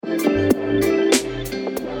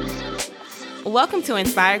Welcome to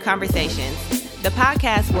Inspired Conversations, the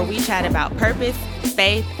podcast where we chat about purpose,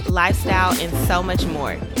 faith, lifestyle, and so much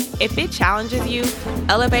more. If it challenges you,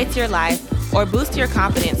 elevates your life, or boosts your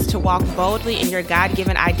confidence to walk boldly in your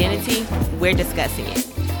God-given identity, we're discussing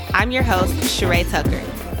it. I'm your host, Sheree Tucker.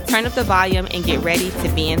 Turn up the volume and get ready to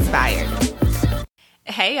be inspired.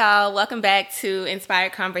 Hey y'all, welcome back to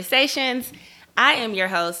Inspired Conversations. I am your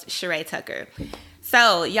host, Sheree Tucker.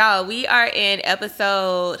 So y'all, we are in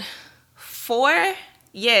episode 4.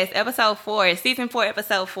 Yes, episode 4, season 4,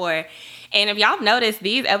 episode 4. And if y'all noticed,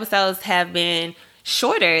 these episodes have been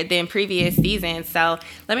shorter than previous seasons. So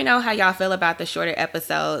let me know how y'all feel about the shorter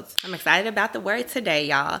episodes. I'm excited about the word today,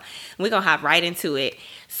 y'all. We're going to hop right into it.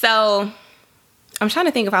 So I'm trying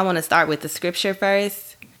to think if I want to start with the scripture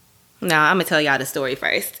first. No, I'm going to tell y'all the story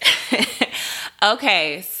first.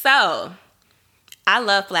 Okay, so I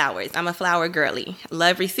love flowers. I'm a flower girly.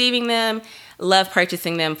 Love receiving them. Love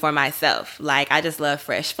purchasing them for myself. Like, I just love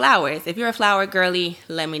fresh flowers. If you're a flower girly,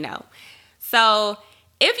 let me know. So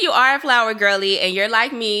if you are a flower girly and you're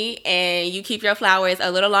like me and you keep your flowers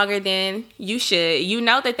a little longer than you should, you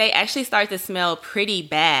know that they actually start to smell pretty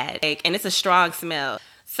bad. And it's a strong smell.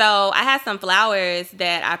 So I had some flowers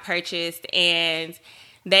that I purchased and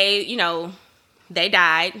they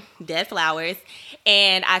died, dead flowers,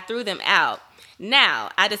 and I threw them out. Now,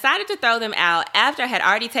 I decided to throw them out after I had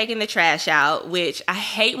already taken the trash out, which I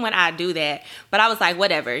hate when I do that. But I was like,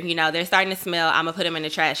 whatever, they're starting to smell. I'm going to put them in the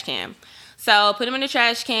trash can. So put them in the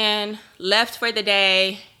trash can, left for the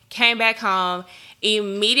day, came back home.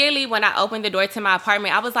 Immediately when I opened the door to my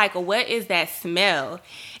apartment, I was like, what is that smell?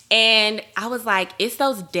 And I was like, it's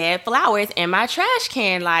those dead flowers in my trash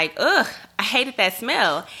can. Like, ugh, I hated that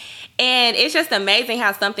smell. And it's just amazing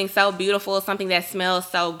how something so beautiful, something that smells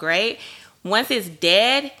so great, once it's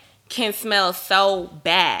dead, can smell so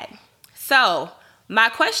bad. So my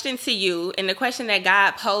question to you, and the question that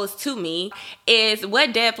God posed to me, is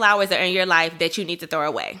what dead flowers are in your life that you need to throw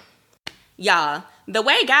away? Y'all, the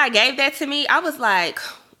way God gave that to me, I was like,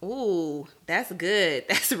 ooh, that's good.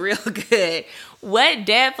 That's real good. What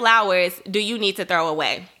dead flowers do you need to throw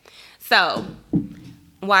away? So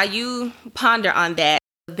while you ponder on that,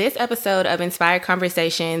 this episode of Inspired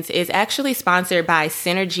Conversations is actually sponsored by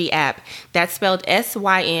Synergy App. That's spelled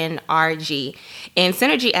SYNRG. And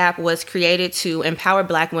Synergy App was created to empower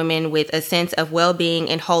Black women with a sense of well-being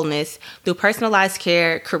and wholeness through personalized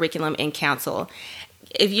care, curriculum, and counsel.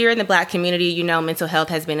 If you're in the Black community, you know mental health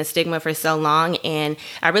has been a stigma for so long, and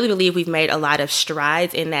I really believe we've made a lot of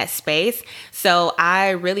strides in that space. So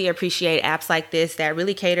I really appreciate apps like this that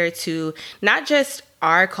really cater to not just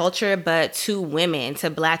our culture, but to women, to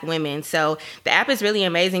Black women. So the app is really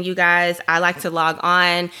amazing, you guys. I like to log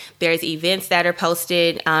on. There's events that are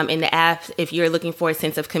posted in the app if you're looking for a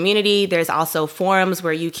sense of community. There's also forums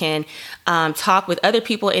where you can talk with other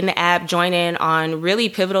people in the app, join in on really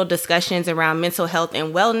pivotal discussions around mental health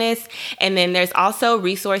and wellness. And then there's also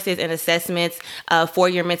resources and assessments for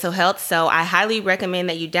your mental health. So I highly recommend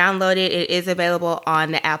that you download it. It is available on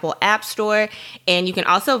the Apple App Store. And you can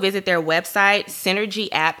also visit their website, synergyapp.com.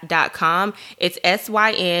 It's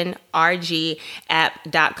SYNRG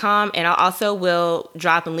app.com. And I also will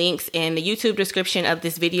drop links in the YouTube description of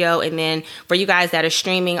this video. And then for you guys that are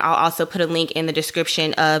streaming, I'll also put a link in the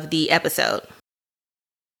description of the episode.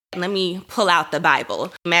 Let me pull out the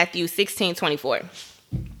Bible. Matthew 16:24.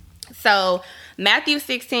 So Matthew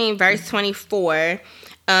 16, verse 24,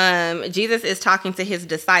 Jesus is talking to his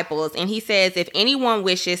disciples, and he says, if anyone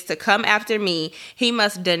wishes to come after me, he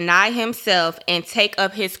must deny himself and take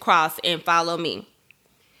up his cross and follow me.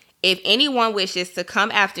 If anyone wishes to come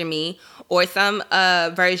after me, or some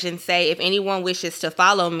versions say, if anyone wishes to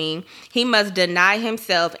follow me, he must deny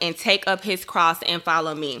himself and take up his cross and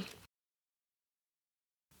follow me.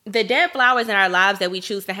 The dead flowers in our lives that we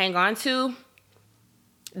choose to hang on to,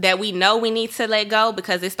 that we know we need to let go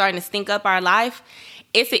because it's starting to stink up our life,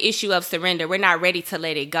 it's an issue of surrender. We're not ready to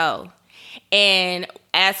let it go. And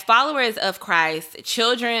as followers of Christ,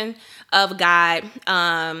 children of God,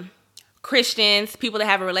 Christians, people that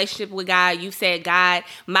have a relationship with God, you said, God,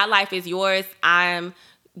 my life is yours. I'm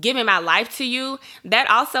giving my life to you. That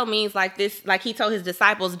also means like he told his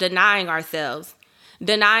disciples, denying ourselves,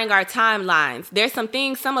 denying our timelines. There's some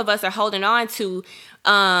things some of us are holding on to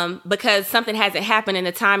because something hasn't happened in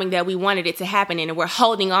the timing that we wanted it to happen in, and we're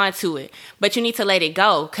holding on to it. But you need to let it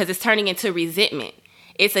go because it's turning into resentment.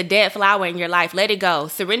 It's a dead flower in your life. Let it go.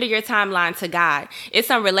 Surrender your timeline to God. It's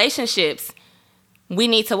some relationships we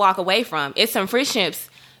need to walk away from. It's some friendships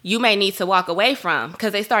you may need to walk away from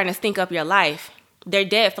because they're starting to stink up your life. They're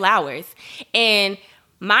dead flowers. And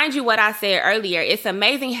Mind you, what I said earlier, it's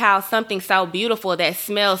amazing how something so beautiful that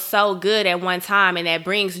smells so good at one time and that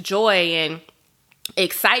brings joy and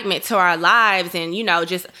excitement to our lives and,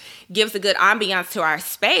 just gives a good ambiance to our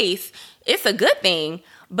space. It's a good thing.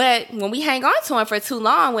 But when we hang on to it for too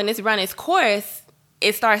long, when it's run its course,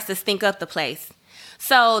 it starts to stink up the place.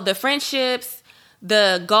 So the friendships,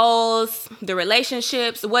 the goals, the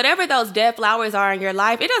relationships, whatever those dead flowers are in your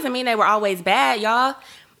life, it doesn't mean they were always bad, y'all.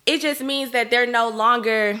 It just means that they're no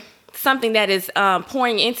longer something that is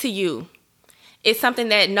pouring into you. It's something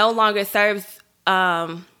that no longer serves,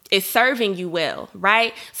 is serving you well,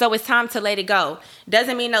 right? So it's time to let it go.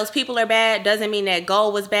 Doesn't mean those people are bad. Doesn't mean that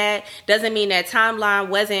goal was bad. Doesn't mean that timeline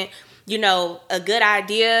wasn't, a good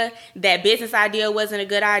idea. That business idea wasn't a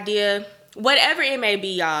good idea. Whatever it may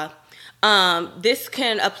be, y'all. This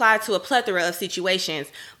can apply to a plethora of situations,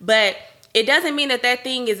 but it doesn't mean that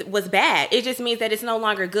thing was bad. It just means that it's no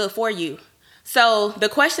longer good for you. So the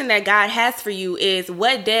question that God has for you is,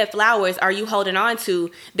 what dead flowers are you holding on to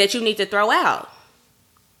that you need to throw out?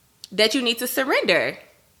 That you need to surrender?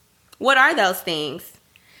 What are those things?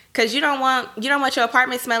 Because you don't want your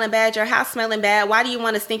apartment smelling bad, your house smelling bad. Why do you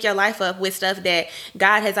want to stink your life up with stuff that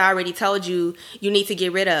God has already told you need to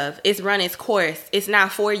get rid of? It's run its course. It's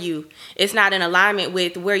not for you. It's not in alignment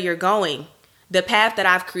with where you're going. The path that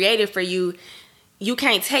I've created for you, you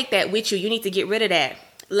can't take that with you. You need to get rid of that.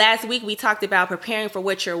 Last week, we talked about preparing for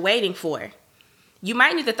what you're waiting for. You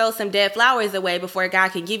might need to throw some dead flowers away before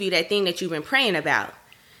God can give you that thing that you've been praying about.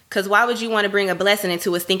 Because why would you want to bring a blessing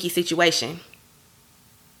into a stinky situation?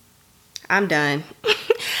 I'm done.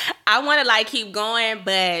 I want to keep going,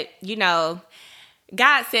 but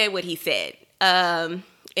God said what he said.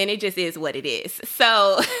 And it just is what it is.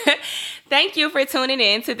 So thank you for tuning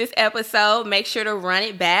in to this episode. Make sure to run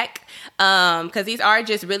it back because these are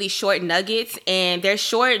just really short nuggets, and they're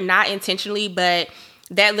short, not intentionally, but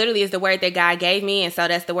that literally is the word that God gave me. And so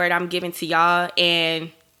that's the word I'm giving to y'all.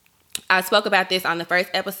 And I spoke about this on the first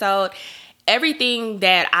episode. Everything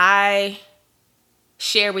that I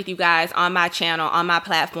share with you guys on my channel, on my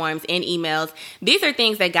platforms, in emails, these are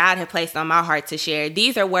things that God has placed on my heart to share.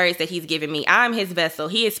 These are words that he's given me. I'm his vessel.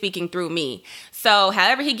 He is speaking through me. So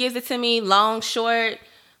however he gives it to me, long, short,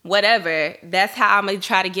 whatever, that's how I'm going to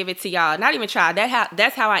try to give it to y'all. Not even try.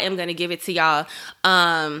 That's how I am going to give it to y'all.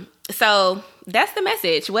 So that's the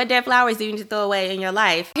message. What dead flowers do you need to throw away in your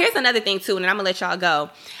life? Here's another thing too, and I'm going to let y'all go.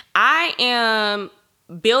 I am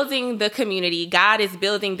building the community. God is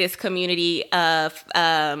building this community of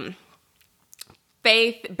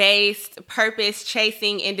faith-based,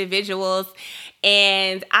 purpose-chasing individuals.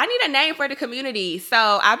 And I need a name for the community.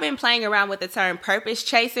 So I've been playing around with the term purpose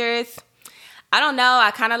chasers. I don't know.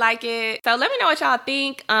 I kind of like it. So let me know what y'all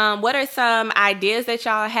think. What are some ideas that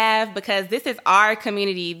y'all have? Because this is our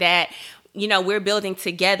community that, we're building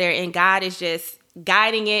together, and God is just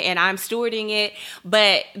guiding it and I'm stewarding it.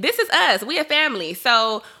 But this is us. We a family.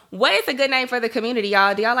 So what is a good name for the community,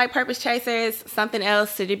 y'all? Do y'all like purpose chasers? Something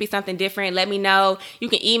else? Should it be something different? Let me know. You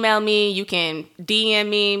can email me. You can DM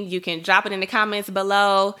me. You can drop it in the comments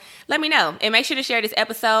below. Let me know. And make sure to share this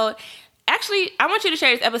episode. Actually, I want you to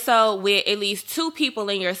share this episode with at least 2 people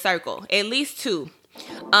in your circle. At least 2.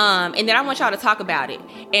 And then I want y'all to talk about it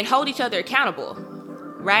and hold each other accountable.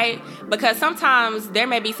 Right? Because sometimes there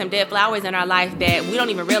may be some dead flowers in our life that we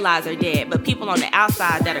don't even realize are dead, but people on the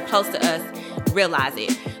outside that are close to us realize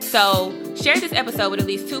it. So share this episode with at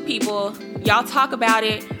least 2 people. Y'all talk about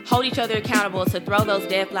it, hold each other accountable to throw those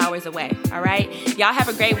dead flowers away. All right? Y'all have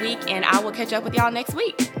a great week, and I will catch up with y'all next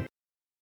week.